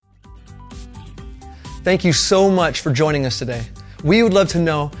Thank you so much for joining us today. We would love to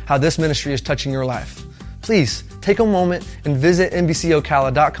know how this ministry is touching your life. Please take a moment and visit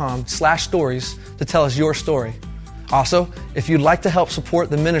nbcocala.com/stories to tell us your story. Also, if you'd like to help support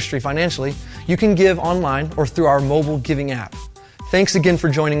the ministry financially, you can give online or through our mobile giving app. Thanks again for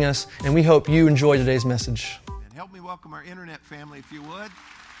joining us, and we hope you enjoy today's message. And help me welcome our internet family, if you would.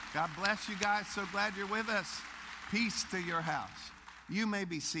 God bless you guys. So glad you're with us. Peace to your house. You may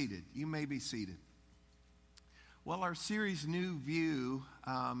be seated. You may be seated. Well, our series, New View,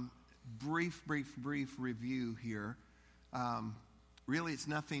 brief review here. Really, it's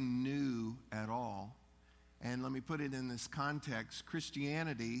nothing new at all. And let me put it in this context.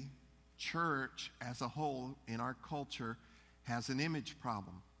 Christianity, church as a whole in our culture, has an image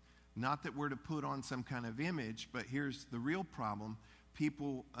problem. Not that we're to put on some kind of image, but here's the real problem.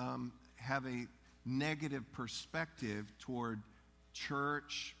 People have a negative perspective toward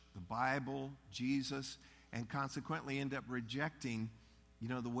church, the Bible, Jesus, and consequently end up rejecting,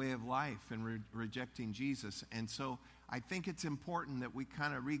 the way of life and rejecting Jesus. And so I think it's important that we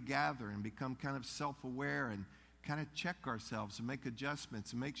kind of regather and become kind of self-aware and kind of check ourselves and make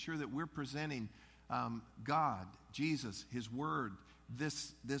adjustments and make sure that we're presenting God, Jesus, His Word,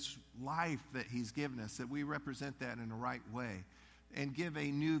 this life that He's given us, that we represent that in the right way and give a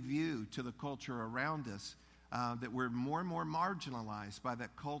new view to the culture around us, that we're more and more marginalized by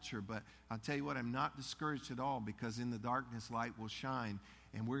that culture. But I'll tell you what, I'm not discouraged at all, because in the darkness light will shine,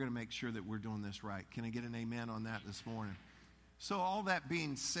 and we're going to make sure that we're doing this right. Can I get an amen on that this morning? So all that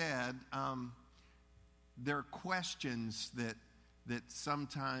being said, there are questions that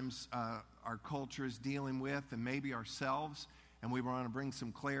sometimes our culture is dealing with, and maybe ourselves, and we want to bring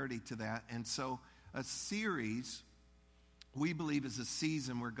some clarity to that. And so a series, we believe, is a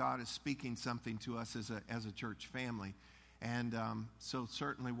season where God is speaking something to us as a church family. And so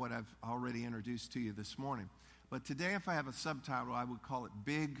certainly what I've already introduced to you this morning. But today, if I have a subtitle, I would call it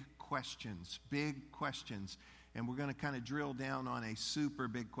Big Questions. Big Questions. And we're going to kind of drill down on a super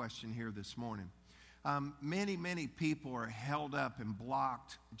big question here this morning. Many people are held up and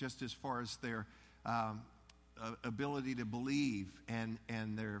blocked just as far as their ability to believe and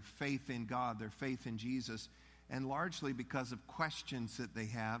their faith in God, their faith in Jesus, and largely because of questions that they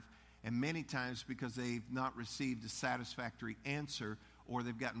have, and many times because they've not received a satisfactory answer, or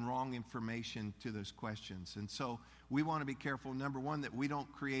they've gotten wrong information to those questions. And so we want to be careful, number one, that we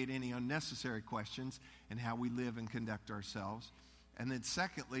don't create any unnecessary questions in how we live and conduct ourselves. And then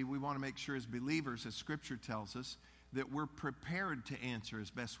secondly, we want to make sure as believers, as Scripture tells us, that we're prepared to answer as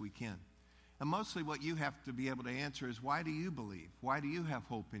best we can. And mostly what you have to be able to answer is, why do you believe? Why do you have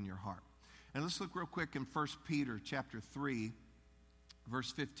hope in your heart? And let's look real quick in 1 Peter chapter 3,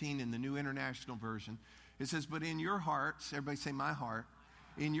 verse 15 in the New International Version. It says, but in your hearts, everybody say my heart,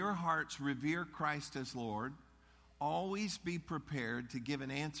 in your hearts revere Christ as Lord. Always be prepared to give an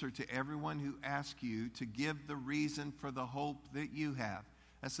answer to everyone who asks you to give the reason for the hope that you have.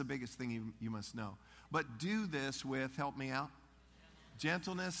 That's the biggest thing you must know. But do this with, help me out,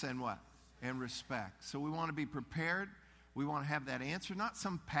 gentleness and what? And respect. So we want to be prepared. We want to have that answer, not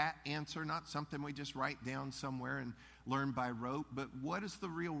some pat answer, not something we just write down somewhere and learn by rote, but what is the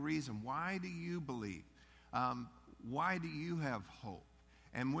real reason? Why do you believe? Why do you have hope?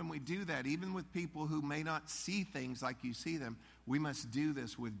 And when we do that, even with people who may not see things like you see them, we must do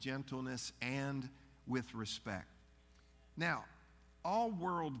this with gentleness and with respect. Now, all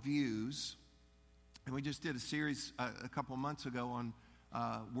worldviews, and we just did a series a couple months ago on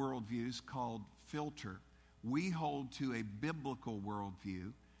worldviews called Filter. We hold to a biblical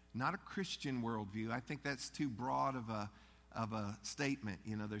worldview, not a Christian worldview. I think that's too broad of a statement.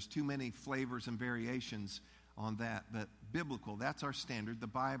 There's too many flavors and variations on that. But biblical, that's our standard, the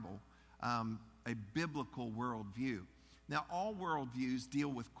Bible, a biblical worldview. Now, all worldviews deal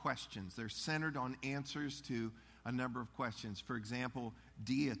with questions. They're centered on answers to a number of questions. For example,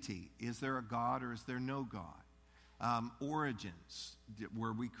 deity. Is there a God or is there no God? Origins.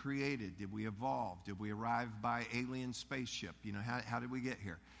 Were we created? Did we evolve? Did we arrive by alien spaceship? How did we get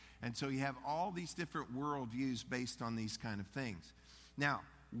here? And so you have all these different worldviews based on these kind of things. Now,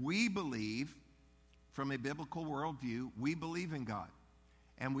 we believe, from a biblical worldview, we believe in God.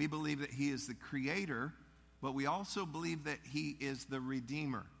 And we believe that He is the Creator, but we also believe that He is the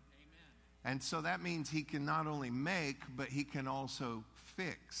Redeemer. Amen. And so that means He can not only make, but He can also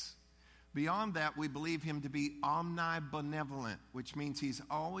fix. Beyond that, we believe Him to be omnibenevolent, which means He's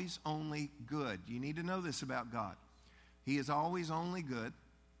always only good. You need to know this about God. He is always only good.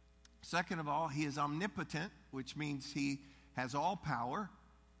 Second of all, He is omnipotent, which means He has all power.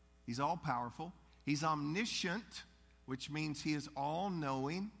 He's all powerful. He's omniscient, which means He is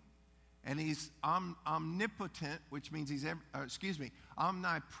all-knowing. And he's omnipotent, which means he's,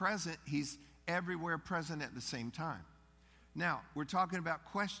 omnipresent. He's everywhere present at the same time. Now, we're talking about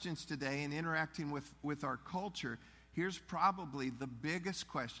questions today and interacting with our culture. Here's probably the biggest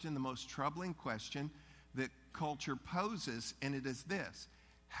question, the most troubling question that culture poses, and it is this.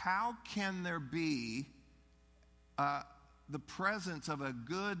 How can there be the presence of a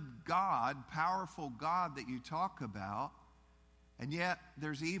good God, powerful God that you talk about, and yet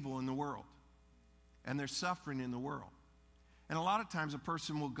there's evil in the world, and there's suffering in the world? And a lot of times a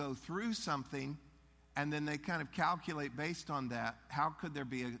person will go through something, and then they kind of calculate based on that, how could there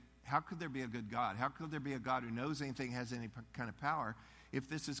be a good God? How could there be a God who knows anything, has any kind of power, if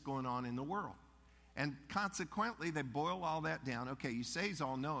this is going on in the world? And consequently, they boil all that down. Okay, you say he's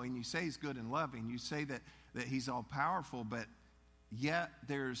all-knowing, you say he's good and loving, you say that he's all-powerful, but yet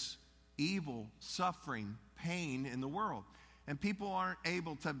there's evil, suffering, pain in the world. And people aren't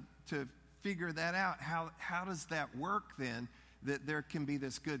able to figure that out. How does that work then, that there can be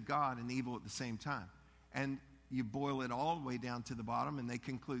this good God and evil at the same time? And you boil it all the way down to the bottom, and they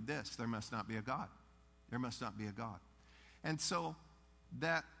conclude this: there must not be a God. There must not be a God. And so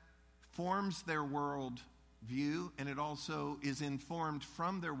that forms their world view, and it also is informed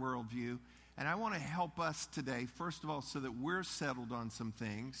from their worldview. And I want to help us today, first of all, so that we're settled on some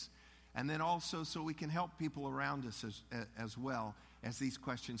things, and then also so we can help people around us as well as these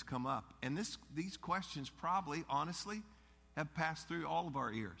questions come up. And these questions probably, honestly, have passed through all of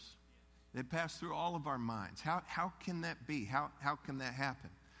our ears. They pass through all of our minds. How can that be? How can that happen?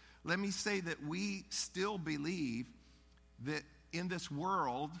 Let me say that we still believe that in this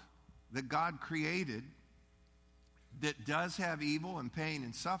world that God created, that does have evil and pain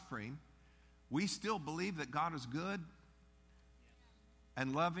and suffering, we still believe that God is good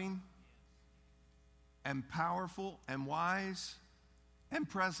and loving and powerful and wise and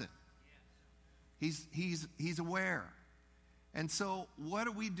present. He's aware. And so what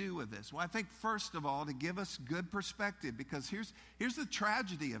do we do with this? Well, I think first of all, to give us good perspective, because here's the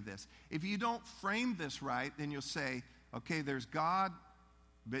tragedy of this. If you don't frame this right, then you'll say, okay, there's God,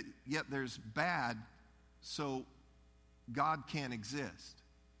 but yet there's bad, so God can't exist.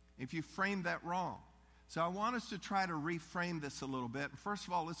 If you frame that wrong. So I want us to try to reframe this a little bit. First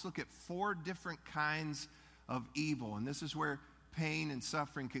of all, let's look at 4 different kinds of evil, and this is where pain and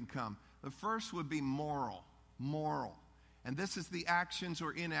suffering can come. The first would be moral. And this is the actions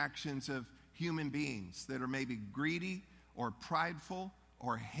or inactions of human beings that are maybe greedy or prideful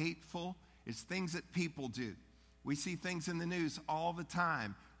or hateful. It's things that people do. We see things in the news all the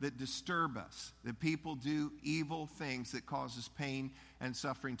time that disturb us, that people do evil things that causes pain and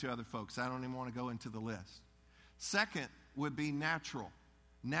suffering to other folks. I don't even want to go into the list. Second would be natural.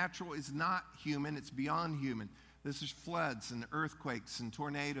 Natural is not human, it's beyond human. This is floods and earthquakes and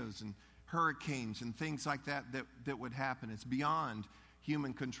tornadoes and hurricanes and things like that would happen. It's beyond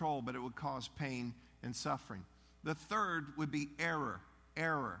human control, but it would cause pain and suffering. The third would be error.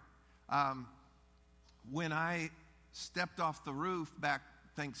 When I stepped off the roof back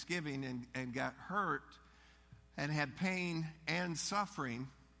Thanksgiving and got hurt and had pain and suffering,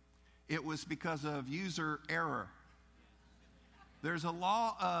 it was because of user error. There's a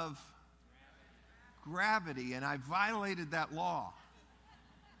law of gravity, and I violated that law.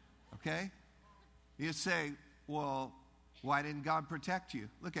 Okay? You say, well, why didn't God protect you?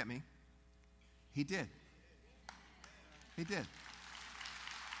 Look at me. He did. He did.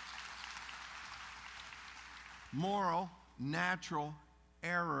 Moral, natural,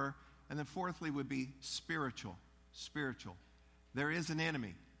 error, and then fourthly would be spiritual. There is an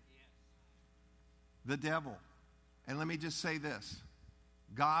enemy. The devil. And let me just say this.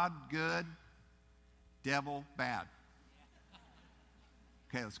 God, good. Devil, bad.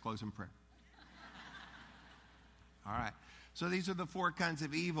 Okay, let's close in prayer. All right. So these are the 4 kinds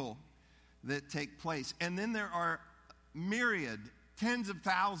of evil that take place. And then there are myriad, tens of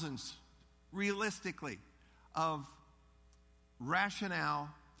thousands, realistically, of rationale,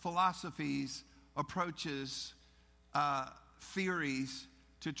 philosophies, approaches, theories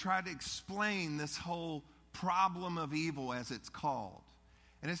to try to explain this whole problem of evil, as it's called.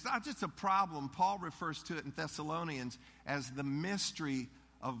 And it's not just a problem. Paul refers to it in Thessalonians as the mystery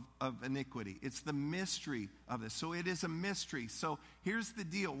of iniquity. It's the mystery of this. So it is a mystery. So here's the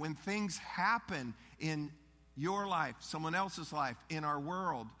deal. When things happen in your life, someone else's life, in our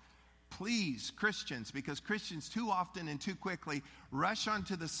world, please, Christians, because Christians too often and too quickly rush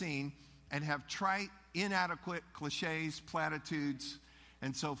onto the scene and have trite, inadequate cliches, platitudes,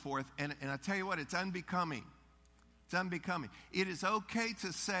 and so forth. And I tell you what, it's unbecoming. It's unbecoming. It is okay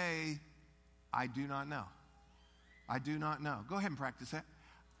to say, I do not know. I do not know. Go ahead and practice that.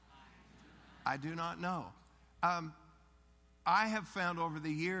 I do not know. I have found over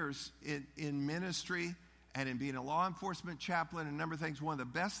the years in ministry and in being a law enforcement chaplain and a number of things, one of the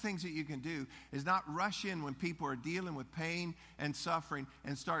best things that you can do is not rush in when people are dealing with pain and suffering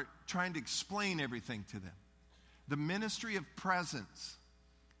and start trying to explain everything to them. The ministry of presence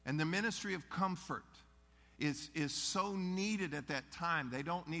and the ministry of comfort is so needed at that time. They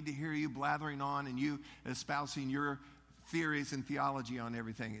don't need to hear you blathering on and you espousing your theories and theology on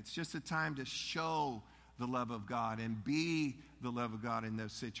everything. It's just a time to show the love of God and be the love of God in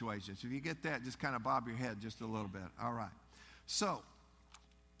those situations. If you get that, just kind of bob your head just a little bit. All right. So,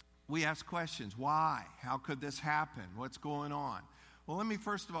 we ask questions. Why? How could this happen? What's going on? Well, let me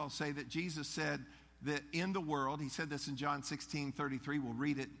first of all say that Jesus said that in the world, he said this in John 16:33, we'll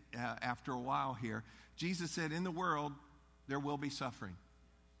read it after a while here. Jesus said, in the world, there will be suffering.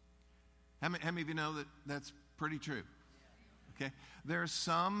 How many of you know that that's pretty true? Okay. There are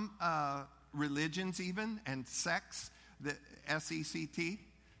some religions even and sects, that S-E-C-T,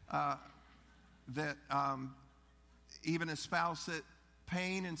 that even espouse that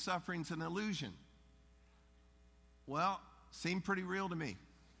pain and suffering is an illusion. Well, seemed pretty real to me.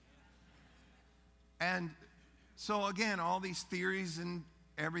 And so again, all these theories and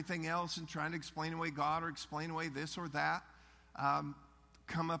everything else and trying to explain away God or explain away this or that,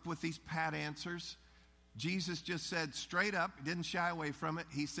 come up with these pat answers. Jesus just said straight up, he didn't shy away from it.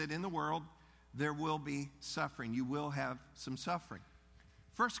 He said, in the world, there will be suffering. You will have some suffering.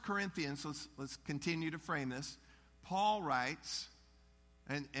 1 Corinthians, let's continue to frame this. Paul writes,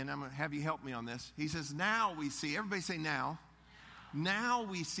 and I'm going to have you help me on this. He says, now we see, everybody say now. Now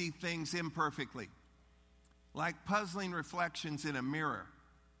we see things imperfectly, like puzzling reflections in a mirror.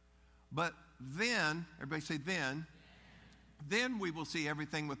 But then, everybody say then we will see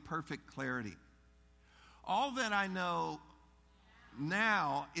everything with perfect clarity. All that I know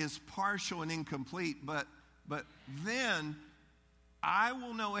now is partial and incomplete, but then I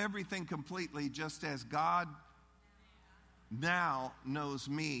will know everything completely, just as God now knows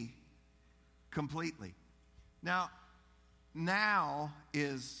me completely. Now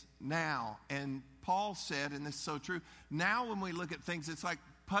is now. And Paul said, and this is so true, now when we look at things, it's like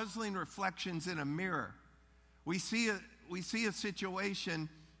puzzling reflections in a mirror. We see a situation,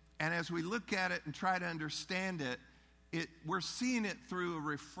 and as we look at it and try to understand it, we're seeing it through a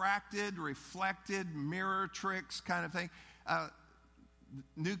reflected mirror tricks kind of thing.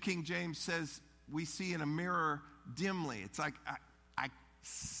 New King James says we see in a mirror dimly. It's like I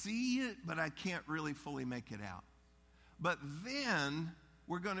see it, but I can't really fully make it out. But then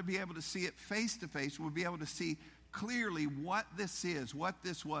we're going to be able to see it face to face. We'll be able to see clearly what this is, what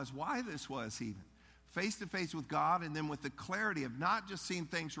this was, why this was even. Face to face with God, and then with the clarity of not just seeing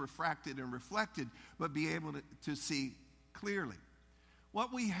things refracted and reflected, but be able to see clearly.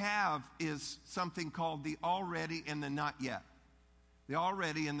 What we have is something called the already and the not yet. The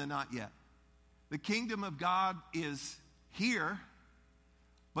already and the not yet. The kingdom of God is here,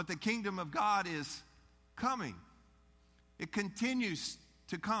 but the kingdom of God is coming. It continues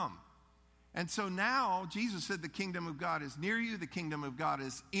to come. And so now, Jesus said the kingdom of God is near you, the kingdom of God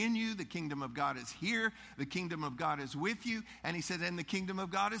is in you, the kingdom of God is here, the kingdom of God is with you, and he said, and the kingdom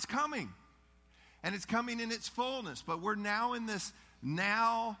of God is coming. And it's coming in its fullness, but we're now in this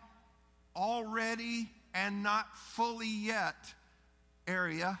now, already, and not fully yet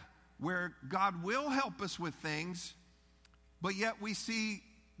area where God will help us with things, but yet we see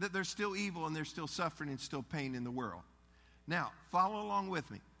that there's still evil and there's still suffering and still pain in the world. Now, follow along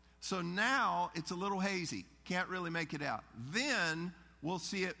with me. So now it's a little hazy. Can't really make it out. Then we'll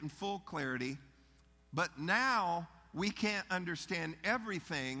see it in full clarity. But now we can't understand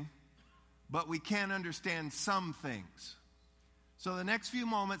everything, but we can understand some things. So the next few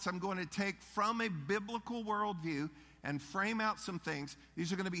moments I'm going to take from a biblical worldview and frame out some things.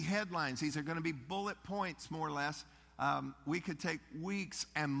 These are going to be headlines. These are going to be bullet points, more or less. We could take weeks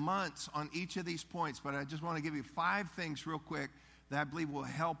and months on each of these points, but I just want to give you 5 things real quick that I believe will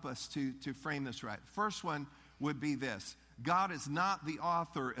help us to frame this right. First one would be this. God is not the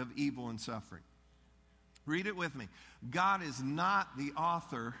author of evil and suffering. Read it with me. God is not the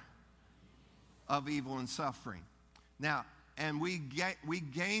author of evil and suffering. Now, and we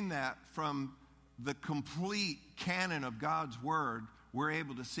gain that from the complete canon of God's word. We're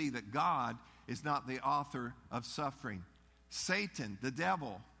able to see that God is not the author of suffering. Satan, the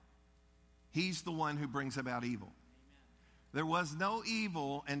devil, he's the one who brings about evil. There was no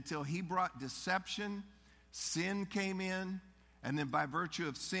evil until he brought deception. Sin came in, and then by virtue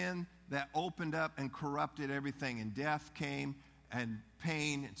of sin, that opened up and corrupted everything. And death came, and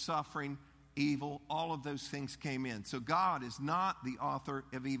pain and suffering, evil, all of those things came in. So God is not the author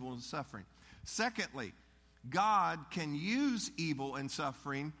of evil and suffering. Secondly, God can use evil and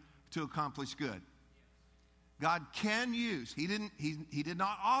suffering to accomplish good. God can use, he did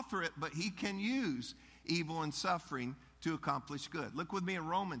not author it, but he can use evil and suffering to accomplish good. Look with me in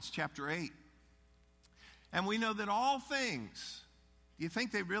Romans chapter 8. And we know that all things, do you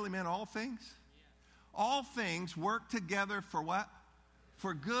think they really meant all things? All things work together for what?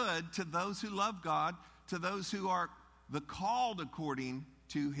 For good to those who love God, to those who are the called according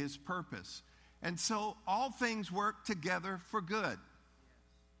to his purpose. And so all things work together for good.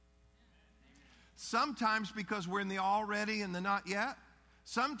 Sometimes because we're in the already and the not yet.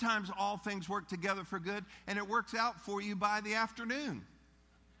 Sometimes all things work together for good, and it works out for you by the afternoon.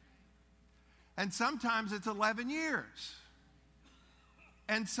 And sometimes it's 11 years.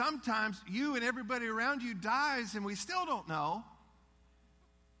 And sometimes you and everybody around you dies, and we still don't know.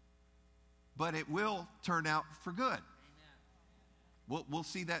 But it will turn out for good. We'll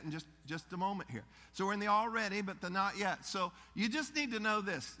see that in just a moment here. So we're in the already, but the not yet. So you just need to know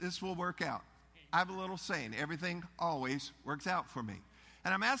this. This will work out. I have a little saying, everything always works out for me.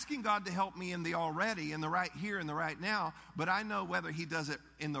 And I'm asking God to help me in the already, in the right here, in the right now. But I know whether he does it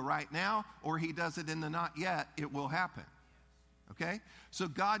in the right now or he does it in the not yet, it will happen. Okay? So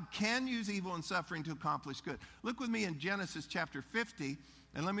God can use evil and suffering to accomplish good. Look with me in Genesis chapter 50,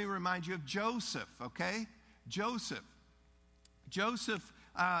 and let me remind you of Joseph, okay? Joseph,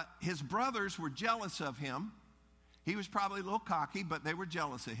 his brothers were jealous of him. He was probably a little cocky, but they were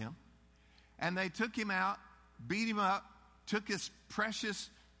jealous of him. And they took him out, beat him up, took his precious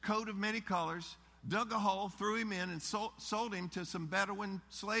coat of many colors, dug a hole, threw him in, and sold him to some Bedouin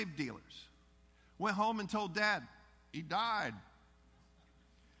slave dealers. Went home and told Dad, he died.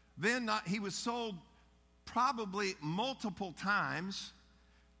 Then he was sold probably multiple times.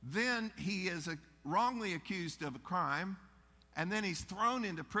 Then he is wrongly accused of a crime. And then he's thrown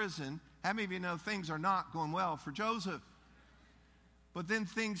into prison. How many of you know things are not going well for Joseph? But then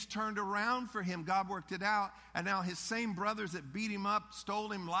things turned around for him. God worked it out. And now his same brothers that beat him up, stole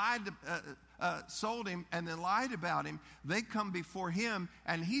him, sold him, and then lied about him, they come before him,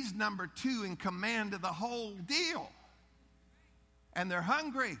 and he's number 2 in command of the whole deal. And they're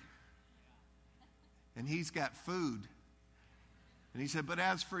hungry. And he's got food. And he said, but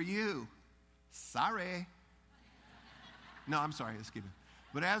as for you, sorry. No, I'm sorry, excuse me.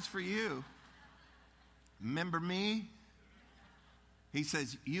 But as for you, remember me? He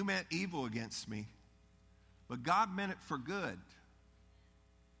says, you meant evil against me, but God meant it for good,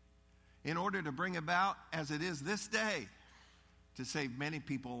 in order to bring about, as it is this day, to save many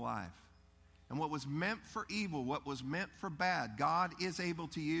people alive. And what was meant for evil, what was meant for bad, God is able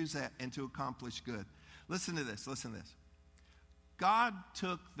to use that and to accomplish good. Listen to this, listen to this. God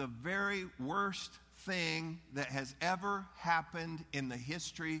took the very worst thing that has ever happened in the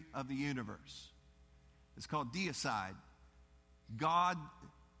history of the universe. It's called deicide. God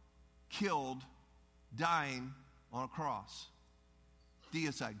killed, dying on a cross.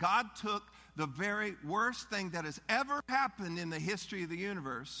 Deicide. God took the very worst thing that has ever happened in the history of the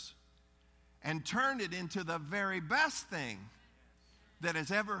universe and turned it into the very best thing that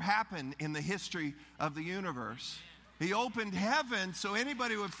has ever happened in the history of the universe. He opened heaven so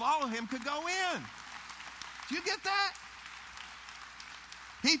anybody who would follow him could go in. Do you get that?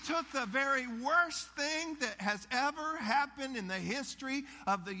 He took the very worst thing that has ever happened in the history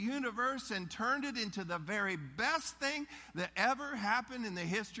of the universe and turned it into the very best thing that ever happened in the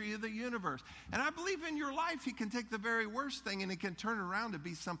history of the universe. And I believe in your life, he can take the very worst thing and he can turn it around to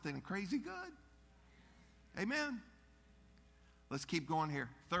be something crazy good. Amen. Let's keep going here.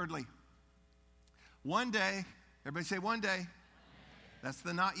 Thirdly, one day, everybody say one day. That's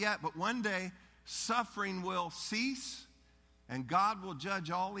the not yet, but one day suffering will cease. And God will judge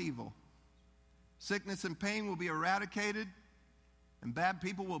all evil. Sickness and pain will be eradicated, and bad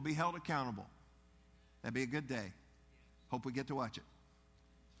people will be held accountable. That'd be a good day. Hope we get to watch it.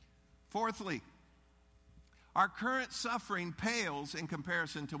 Fourthly, our current suffering pales in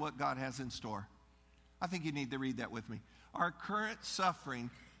comparison to what God has in store. I think you need to read that with me. Our current suffering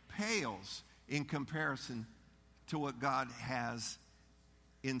pales in comparison to what God has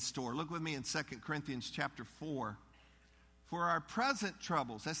in store. Look with me in 2 Corinthians chapter 4. For our present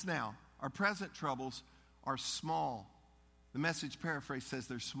troubles, that's now, our present troubles are small. The Message paraphrase says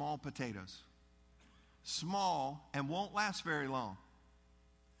they're small potatoes. Small and won't last very long.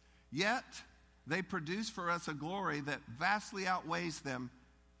 Yet, they produce for us a glory that vastly outweighs them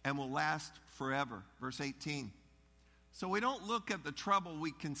and will last forever. Verse 18. So we don't look at the trouble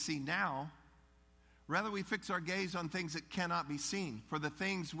we can see now. Rather, we fix our gaze on things that cannot be seen. For the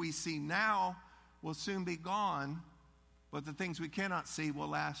things we see now will soon be gone, but the things we cannot see will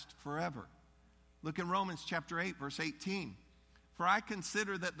last forever. Look in Romans chapter 8, verse 18. For I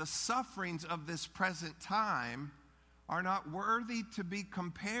consider that the sufferings of this present time are not worthy to be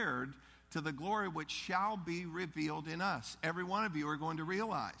compared to the glory which shall be revealed in us. Every one of you are going to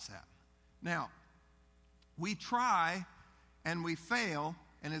realize that. Now, we try and we fail,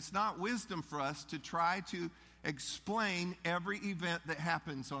 and it's not wisdom for us to try to explain every event that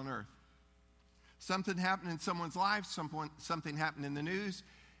happens on earth. Something happened in someone's life, something happened in the news.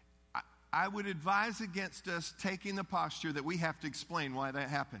 I would advise against us taking the posture that we have to explain why that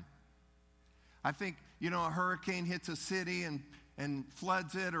happened. I think, a hurricane hits a city and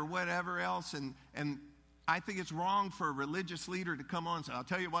floods it or whatever else, and I think it's wrong for a religious leader to come on and say, I'll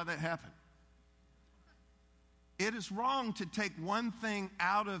tell you why that happened. It is wrong to take one thing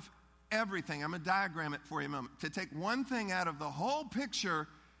out of everything. I'm going to diagram it for you a moment. To take one thing out of the whole picture,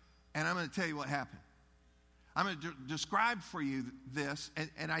 and I'm going to tell you what happened. I'm going to describe for you this,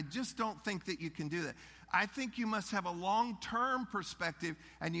 and I just don't think that you can do that. I think you must have a long-term perspective,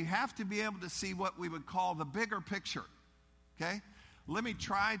 and you have to be able to see what we would call the bigger picture, okay? Let me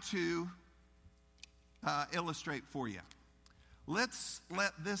try to illustrate for you. Let's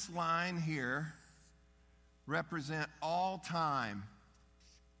let this line here represent all time.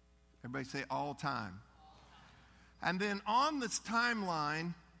 Everybody say all time. And then on this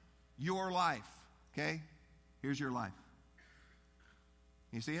timeline, your life, okay? Here's your life.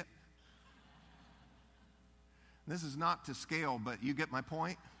 You see it? This is not to scale, but you get my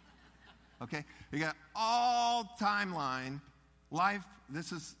point? Okay? You got all timeline, life,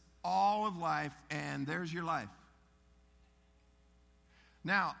 this is all of life, and there's your life.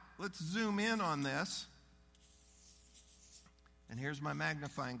 Now, let's zoom in on this. And here's my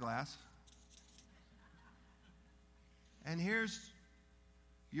magnifying glass. And here's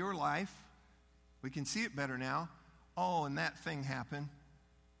your life. We can see it better now. Oh, and that thing happened.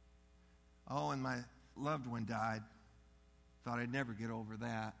 Oh, and my loved one died. Thought I'd never get over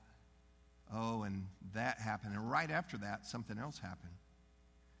that. Oh, and that happened. And right after that, something else happened.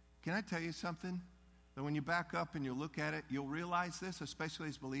 Can I tell you something? That when you back up and you look at it, you'll realize this, especially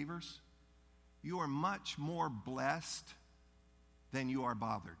as believers. You are much more blessed than you are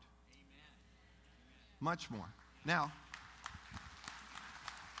bothered. Amen. Much more. Now,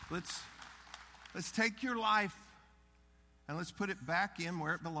 let's take your life and let's put it back in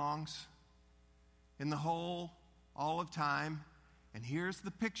where it belongs, in the whole, all of time. And here's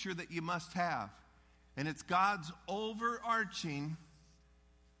the picture that you must have. And it's God's overarching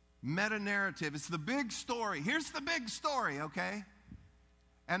meta-narrative. It's the big story. Here's the big story, okay?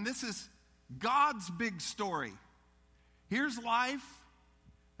 And this is God's big story. Here's life.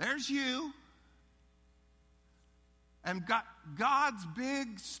 There's you. And God's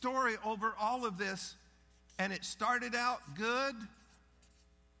big story over all of this. And it started out good.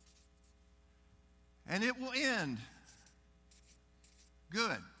 And it will end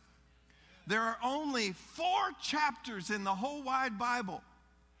good. There are only 4 chapters in the whole wide Bible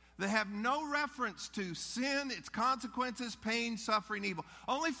that have no reference to sin, its consequences, pain, suffering, evil.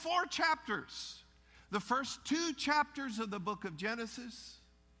 Only 4 chapters. The first 2 chapters of the book of Genesis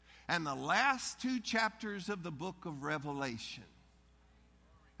and the last 2 chapters of the book of Revelation.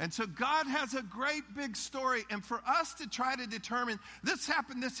 And so God has a great big story, and for us to try to determine this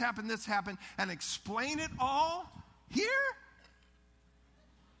happened, this happened, this happened, and explain it all here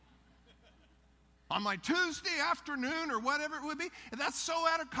on my Tuesday afternoon or whatever it would be, that's so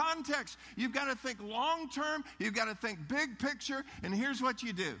out of context. You've got to think long term, you've got to think big picture, and here's what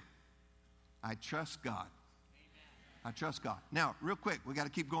you do. I trust God. Amen. I trust God. Now, real quick, we got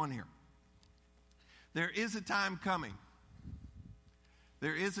to keep going here. There is a time coming.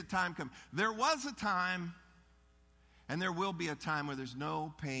 There is a time coming. There was a time, and there will be a time where there's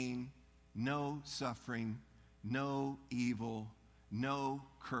no pain, no suffering, no evil, no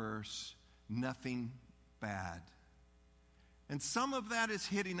curse, nothing bad. And some of that is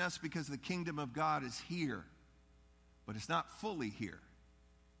hitting us because the kingdom of God is here, but it's not fully here.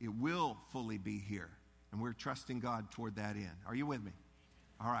 It will fully be here, and we're trusting God toward that end. Are you with me?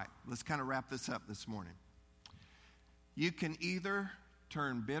 All right, let's kind of wrap this up this morning. You can either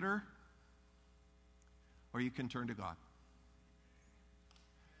turn bitter or you can turn to God.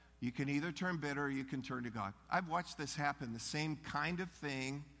 You can either turn bitter or you can turn to God. I've watched this happen. The same kind of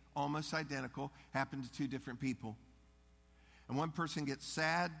thing, almost identical, happened to 2 different people. And one person gets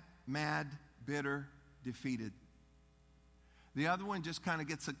sad, mad, bitter, defeated. The other one just kind of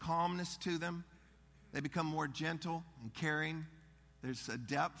gets a calmness to them. They become more gentle and caring. There's a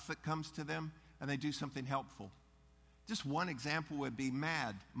depth that comes to them. and they do something helpful. Just one example would be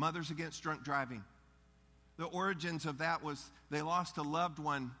MAD, Mothers Against Drunk Driving. The origins of that was they lost a loved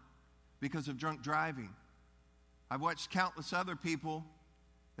one because of drunk driving. I've watched countless other people,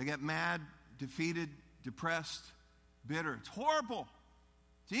 they get mad, defeated, depressed, bitter. It's horrible.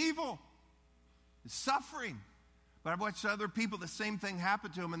 It's evil. It's suffering. But I've watched other people, the same thing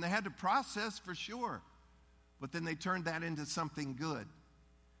happen to them, and they had to process for sure. But then they turned that into something good.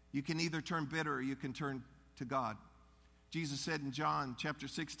 You can either turn bitter or you can turn to God. Jesus said in John chapter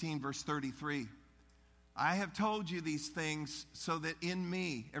 16, verse 33, I have told you these things so that in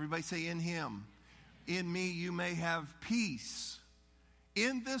me, everybody say in him, in me you may have peace.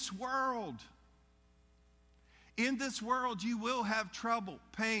 In this world you will have trouble,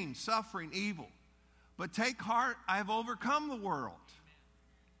 pain, suffering, evil. But take heart, I've overcome the world.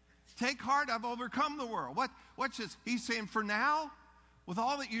 Take heart, I've overcome the world. What's this? He's saying, for now, with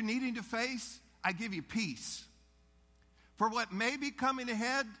all that you're needing to face, I give you peace. For what may be coming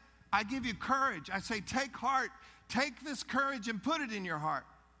ahead, I give you courage. I say, take heart, take this courage and put it in your heart.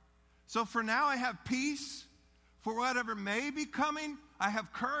 So for now, I have peace. For whatever may be coming, I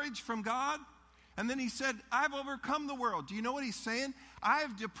have courage from God. And then he said, I've overcome the world. Do you know what he's saying? I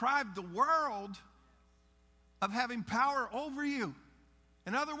have deprived the world of having power over you.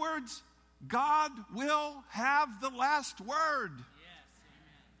 In other words, God will have the last word.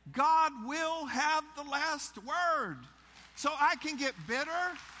 Yes, God will have the last word. So I can get bitter,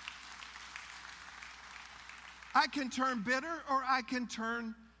 I can turn bitter, or I can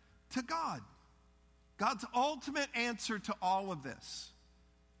turn to God. God's ultimate answer to all of this.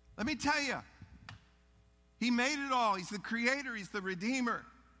 Let me tell you, he made it all. He's the creator. He's the redeemer.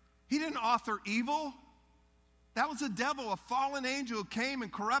 He didn't author evil. That was the devil, a fallen angel who came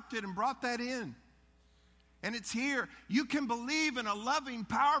and corrupted and brought that in. And it's here. You can believe in a loving,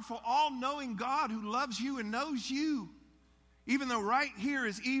 powerful, all-knowing God who loves you and knows you, even though right here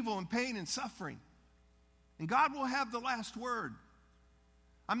is evil and pain and suffering. And God will have the last word.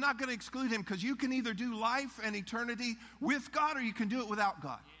 I'm not going to exclude him because you can either do life and eternity with God or you can do it without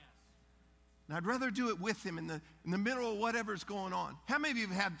God. And I'd rather do it with him in the middle of whatever's going on. How many of you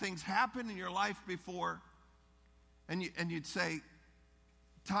have had things happen in your life before and you'd say,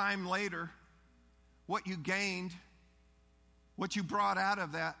 time later, what you gained, what you brought out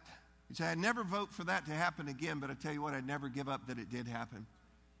of that, you'd say, I'd never vote for that to happen again, but I tell you what, I'd never give up that it did happen.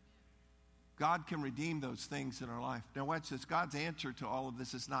 God can redeem those things in our life. Now watch this. God's answer to all of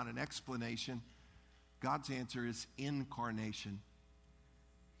this is not an explanation. God's answer is incarnation.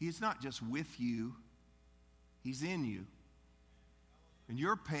 He's not just with you. He's in you. And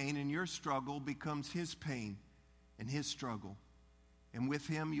your pain and your struggle becomes his pain and his struggle. And with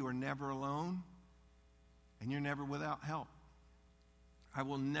him you are never alone and you're never without help. I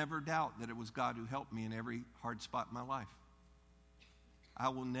will never doubt that it was God who helped me in every hard spot in my life. I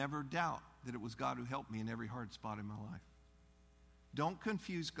will never doubt that it was God who helped me in every hard spot in my life. Don't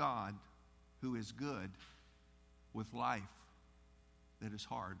confuse God, who is good, with life that is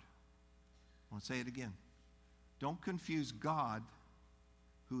hard. I want to say it again. Don't confuse God,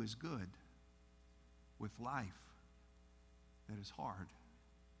 who is good, with life that is hard.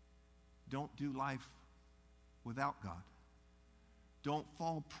 Don't do life without God. Don't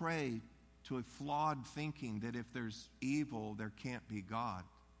fall prey to a flawed thinking that if there's evil, there can't be God.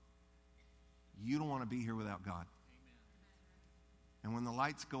 You don't want to be here without God. Amen. And when the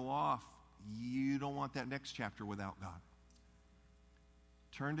lights go off, you don't want that next chapter without God.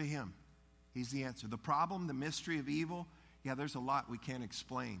 Turn to him. He's the answer. The problem, the mystery of evil, there's a lot we can't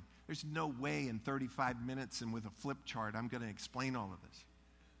explain. There's no way in 35 minutes and with a flip chart I'm going to explain all of this.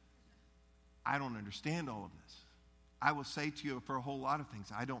 I don't understand all of this. I will say to you for a whole lot of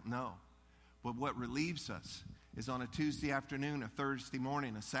things, I don't know. But what relieves us is on a Tuesday afternoon, a Thursday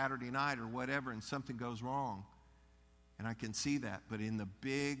morning, a Saturday night, or whatever, and something goes wrong. And I can see that. But in the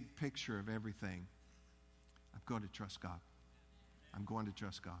big picture of everything, I've got to trust God. I'm going to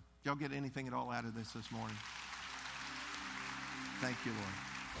trust God. Did y'all get anything at all out of this morning? Thank you, Lord.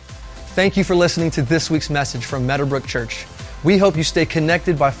 Thank you for listening to this week's message from Meadowbrook Church. We hope you stay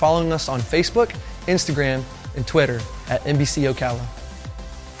connected by following us on Facebook, Instagram, and Twitter at NBC Ocala.